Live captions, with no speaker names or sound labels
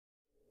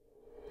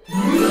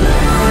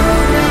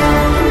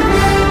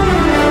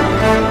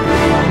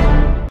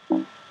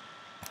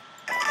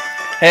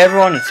Hey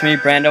everyone, it's me,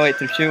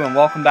 Brando832, and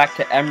welcome back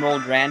to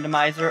Emerald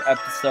Randomizer,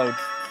 episode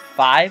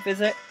 5, is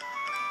it?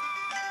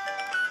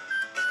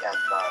 Yeah, it's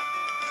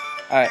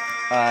 5. Alright,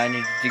 I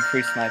need to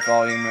decrease my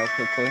volume real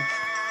quickly.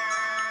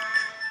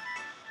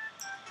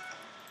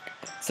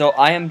 So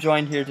I am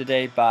joined here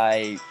today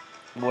by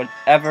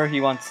whatever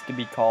he wants to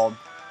be called.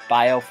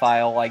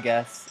 Biophile, I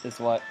guess, is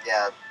what.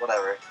 Yeah,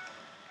 whatever.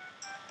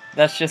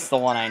 That's just the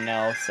one I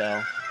know,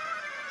 so.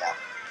 Yeah.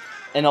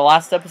 In the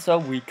last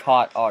episode, we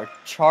caught our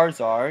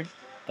Charizard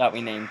that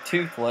we named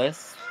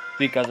Toothless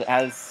because it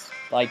has,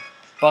 like,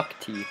 buck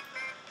teeth.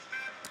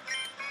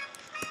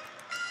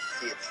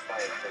 See, it's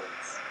funny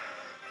because,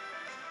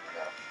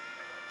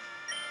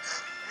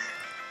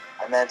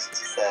 I meant to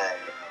say...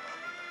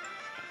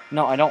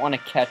 No, I don't want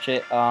to catch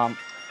it.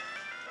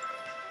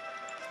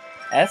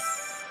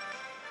 S?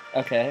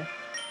 Okay.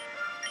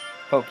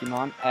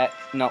 Pokemon.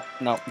 No,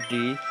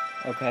 D.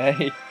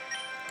 Okay.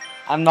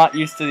 I'm not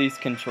used to these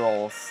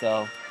controls,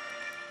 so...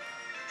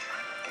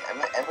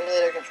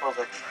 Emulator controls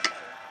are...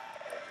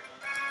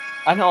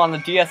 I know on the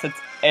DS it's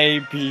A,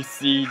 B,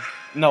 C...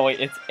 No, wait,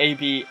 it's A,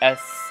 B,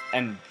 S,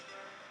 and...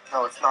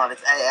 No, it's not.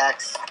 It's A,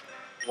 X,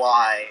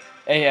 Y.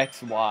 A,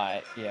 X,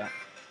 Y, yeah.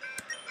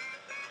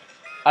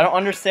 I don't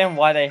understand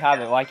why they have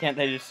it. Why can't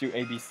they just do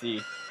A, B,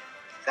 C?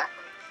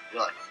 Exactly.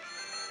 Really.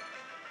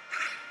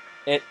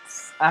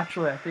 It's...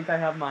 Actually, I think I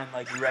have mine,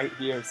 like, right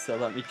here, so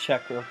let me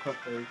check real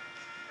quickly.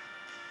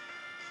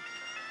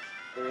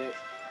 It's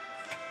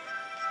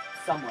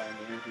somewhere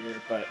near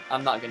here, but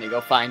I'm not gonna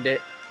go find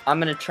it. I'm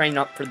gonna train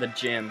up for the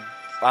gym.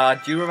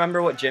 Do you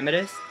remember what gym it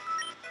is?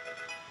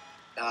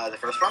 The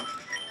first one?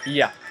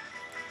 Yeah.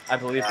 I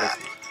believe this is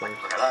Look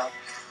first. it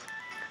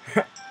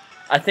up.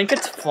 I think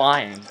it's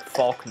flying.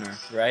 Faulkner,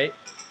 right?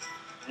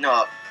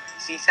 No,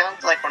 see,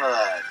 sounds like one of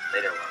the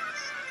later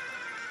ones.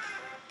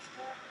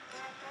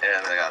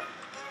 Yeah, there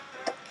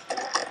we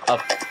go. A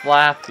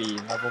Flappy,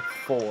 level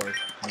 4.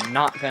 I'm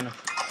not gonna...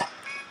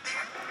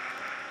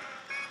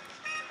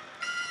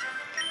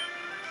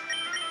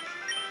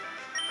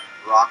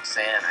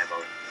 Roxanne, I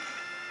believe.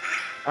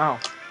 Oh.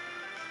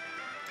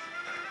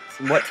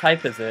 So what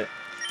type is it?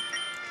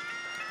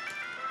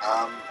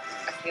 I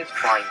think it's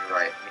flying, you're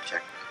right. Let me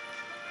check.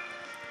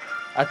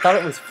 I thought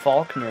it was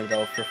Faulkner,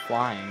 though, for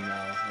flying,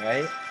 though,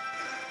 right?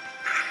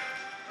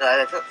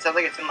 It sounds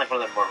like it's in like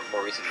one of the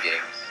more recent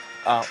games.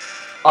 Oh.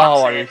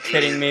 Oh, are you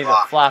kidding me? The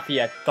Flappy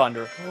at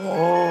Thunder.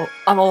 Oh,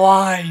 I'm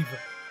alive!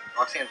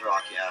 Roxanne's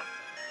rock, yeah.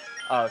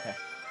 Oh, okay.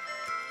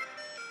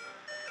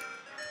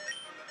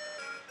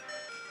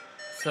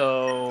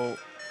 So,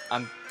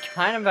 I'm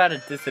kind of at a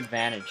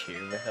disadvantage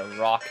here with a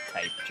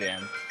rock-type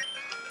gym.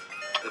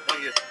 The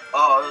point is,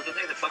 I was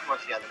looking at the Pokemon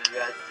together, and then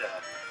you had the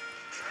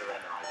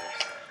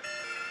randomizers.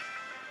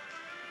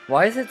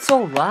 Why is it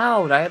so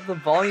loud? I have the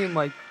volume,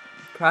 like,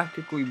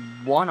 practically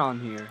 1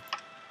 on here.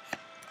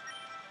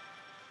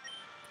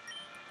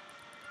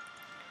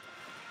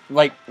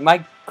 Like,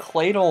 my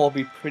Claydol will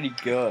be pretty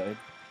good.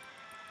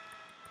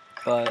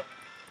 But...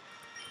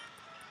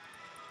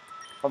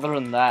 other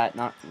than that,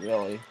 not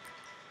really.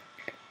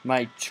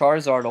 My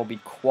Charizard will be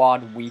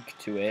quad weak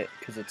to it,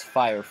 because it's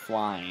fire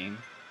flying.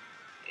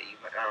 Yeah,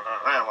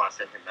 I don't want to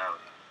send him down.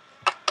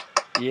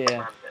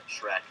 Yeah.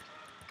 Shrek.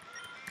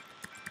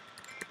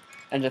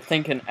 And to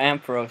think an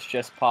Ampharos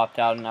just popped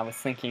out, and I was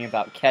thinking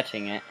about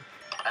catching it.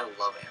 I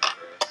love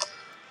Ampharos.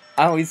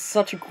 Oh, he's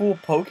such a cool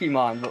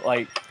Pokemon, but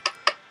like...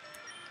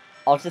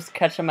 I'll just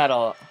catch him at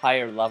a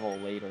higher level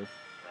later.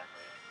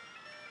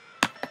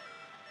 Exactly.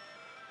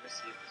 Let me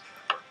see if this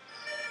works.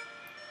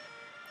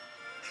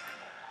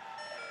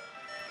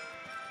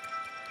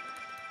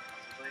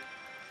 Possibly.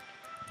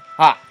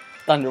 Ha!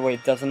 Thunder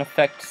Wave doesn't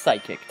affect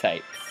Psychic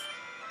types.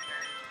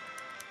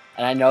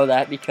 And I know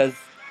that because...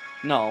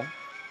 No.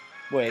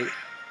 Wait.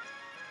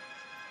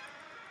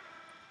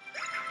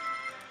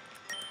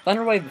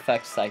 Thunder Wave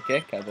affects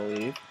Psychic, I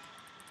believe.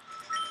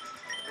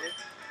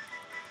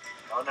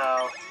 Oh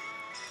no.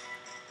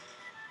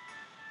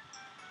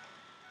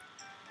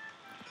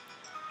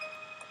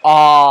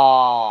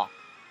 Aww.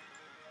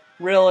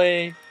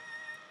 Really?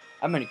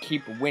 I'm gonna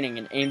keep winning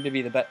and aim to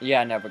be the best.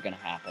 Yeah, never gonna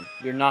happen.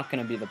 You're not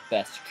gonna be the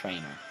best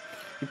trainer.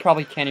 You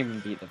probably can't even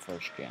beat the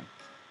first gym.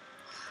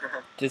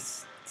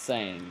 Just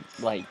saying,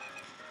 like,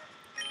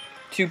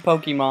 2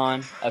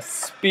 Pokemon, a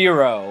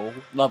Spearow,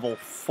 level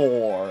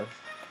 4.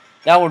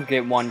 That would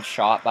get one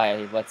shot by,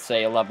 let's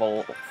say, a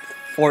level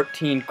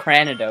 14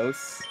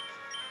 Cranidos.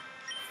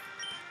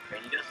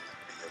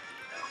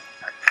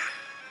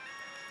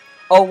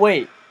 Oh,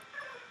 wait.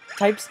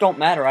 Types don't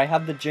matter. I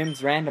have the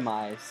gyms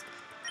randomized.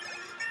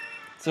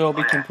 So it'll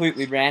be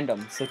completely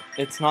random. So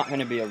it's not going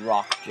to be a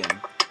rock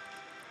gym.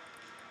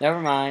 Never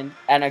mind.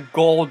 And a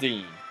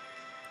Goldeen.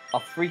 A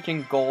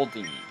freaking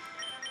Goldeen.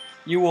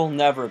 You will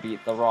never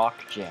beat the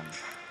rock gym.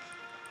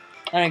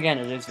 And again,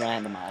 it is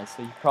randomized,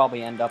 so you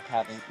probably end up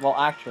having... Well,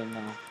 actually,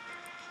 no.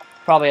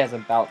 Probably has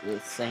about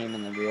the same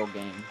in the real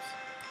games.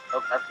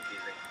 Oh, that's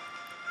confusing.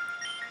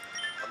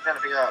 I'm trying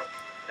to figure out...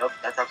 Nope,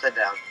 that's upside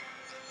down.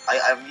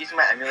 I'm using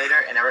my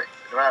emulator, and no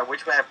matter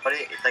which way I put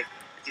it, it's like,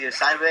 it's either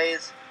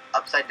sideways,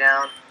 upside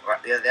down, or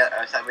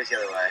sideways the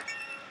other way.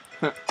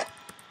 I'm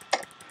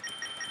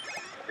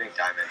doing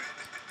diamond.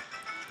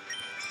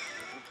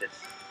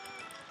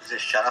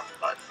 Just shut up,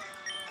 bud.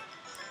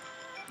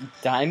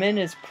 Diamond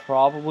is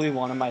probably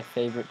one of my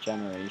favorite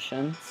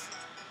generations.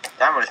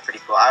 Diamond is pretty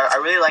cool. I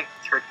really like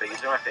Church Biggies.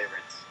 These are my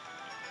favorites.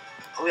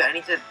 Oh yeah, I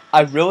need to.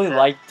 I really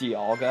like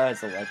Dialga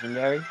as a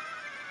legendary.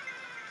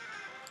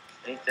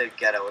 I need to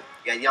get it.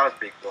 Yeah, Dialga's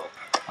pretty cool.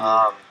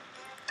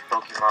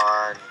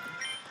 Pokemon,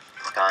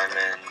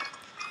 Diamond,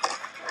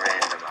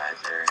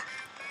 randomizer.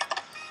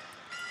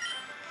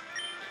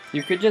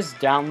 You could just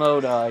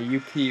download a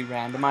UP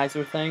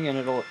randomizer thing,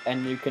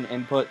 and you can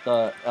input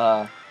the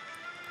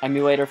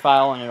emulator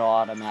file, and it'll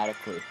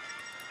automatically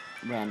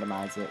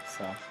randomize it.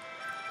 So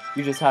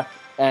you just have,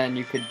 and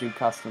you could do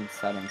custom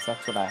settings.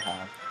 That's what I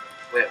have.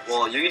 Wait,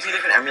 well, you're using a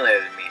different emulator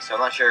than me, so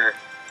I'm not sure.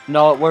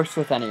 No, it works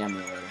with any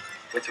emulator.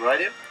 What's what I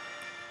do?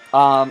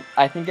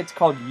 I think it's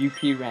called UP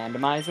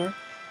randomizer.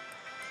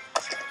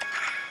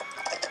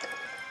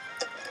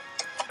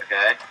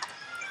 Okay.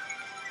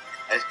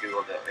 I just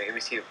googled it. Let me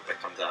see if it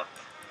comes up.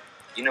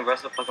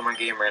 Universal Pokemon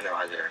Game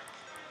Randomizer.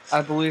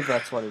 I believe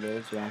that's what it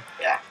is. Yeah.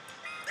 Yeah.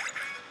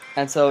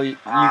 And so you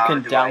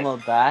can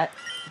download that.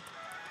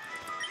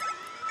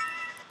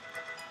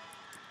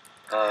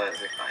 Let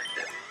me find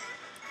it.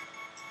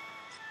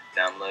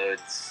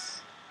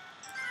 Downloads.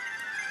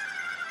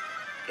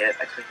 Get it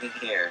by clicking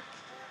here.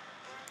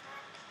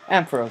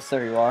 Ampharos,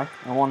 there you are.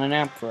 I want an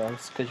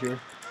Ampharos because you're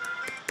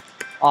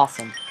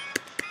awesome.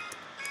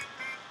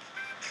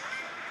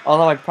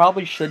 Although I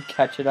probably should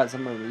catch it as a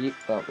Mareep,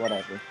 but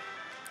whatever.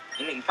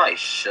 You probably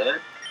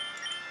should.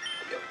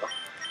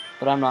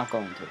 But I'm not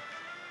going to.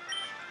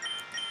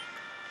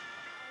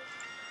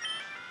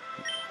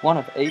 One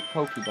of 8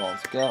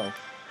 Pokeballs, go.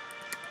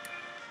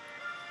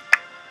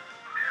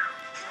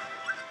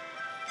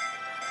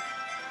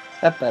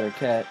 That better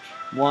catch.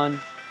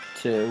 1,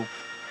 2,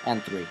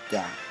 and 3.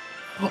 Done.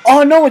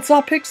 Oh no, it's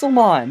not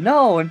Pixelmon!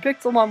 No, in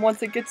Pixelmon,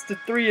 once it gets to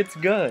 3, it's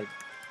good.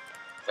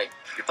 Wait,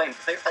 you're playing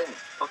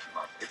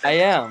Pokemon. I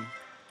am.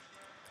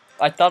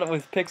 I thought it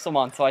was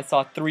Pixelmon, so I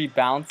saw 3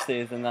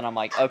 bounces, and then I'm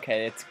like,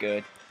 okay, it's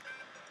good.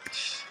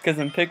 Because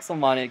in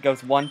Pixelmon, it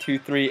goes 1, 2,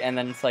 3, and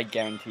then it's like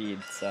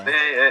guaranteed. So.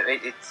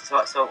 Wait, so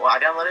I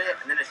downloaded it,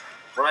 and then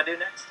what do I do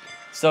next?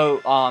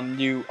 So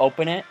you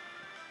open it.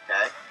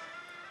 Okay.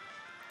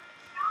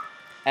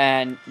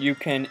 And you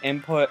can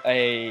input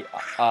a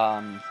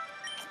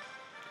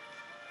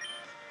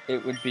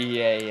it would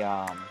be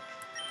a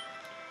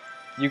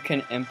you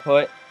can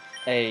input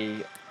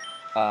a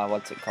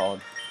what's it called?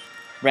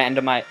 Or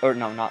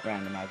no, not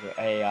randomizer.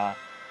 A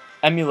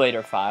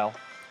emulator file.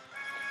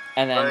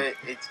 And then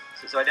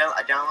so I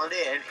downloaded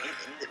it,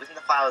 and within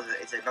the file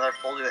it's another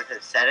folder that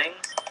says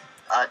settings,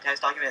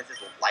 text document that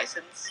says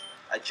license,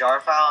 a jar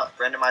file,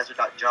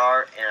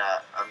 randomizer.jar, and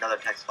another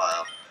text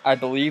file. I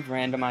believe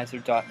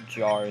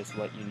randomizer.jar is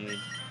what you need.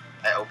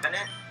 I open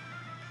it?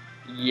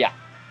 Yeah.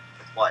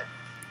 With what?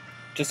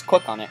 Just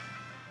click on it.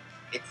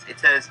 It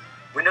says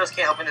Windows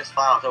can't open this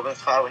file. To open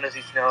this file, Windows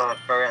needs to know a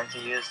program to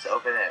use to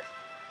open it.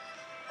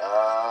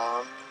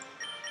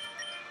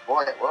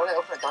 What would I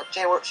open a .jar?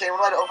 Shane, what do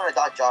I open a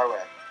 .jar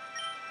with?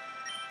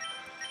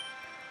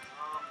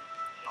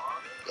 Jar?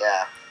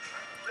 Yeah.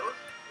 Those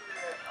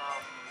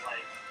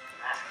like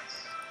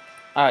Macs.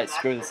 Alright,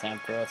 screw this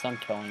Ampharos. I'm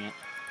killing it.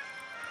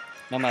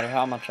 No matter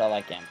how much I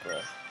like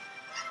Ampharos.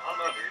 I don't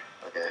know,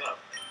 dude. Okay.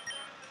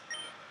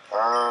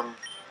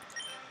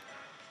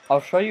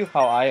 I'll show you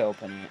how I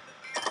open it.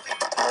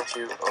 How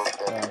to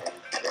open a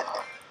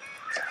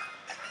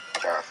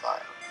jar file.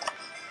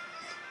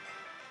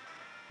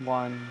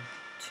 1,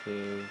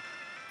 2,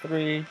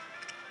 3,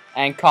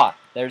 and caught.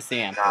 There's the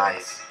Ampharos.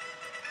 Nice.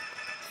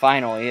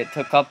 Finally, it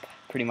took up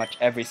pretty much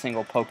every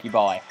single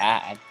Pokeball I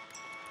had.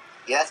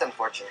 Yeah, that's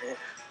unfortunate.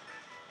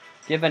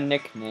 Give a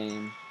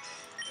nickname.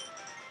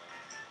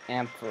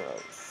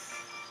 Ampharos.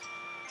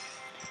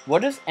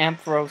 What does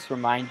Ampharos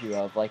remind you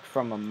of, like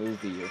from a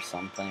movie or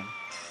something?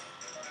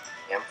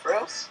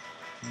 Ampharos?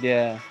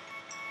 Yeah.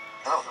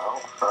 I don't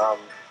know.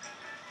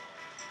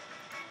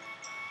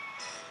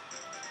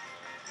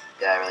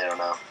 Yeah, I really don't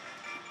know.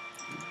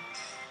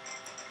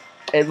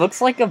 It looks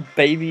like a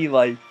baby,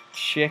 like,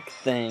 chick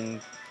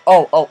thing.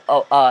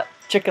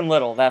 Chicken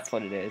Little, that's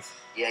what it is.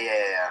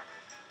 Yeah.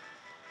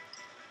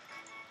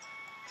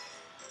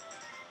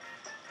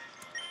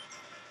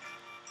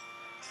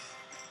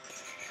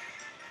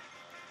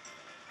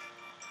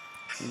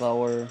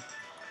 Lower.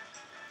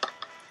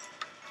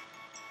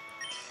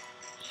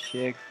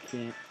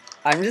 Chicken.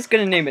 I'm just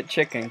gonna name it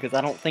Chicken, because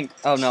I don't think...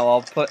 Oh no,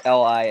 I'll put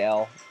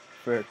L-I-L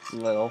for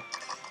little.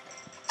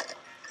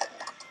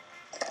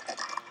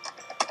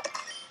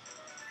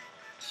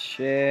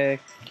 Chicken.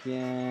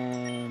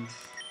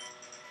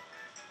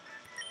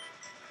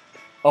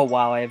 Oh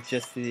wow, I have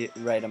just the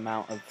right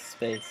amount of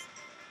space.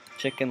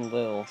 Chicken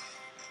Little.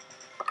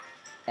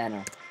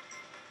 Enter.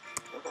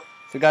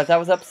 So guys, that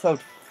was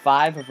episode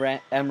 5 of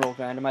Emerald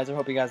Randomizer.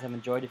 Hope you guys have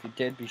enjoyed. If you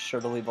did, be sure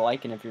to leave a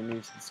like, and if you're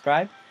new,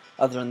 subscribe.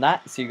 Other than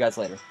that, see you guys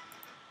later.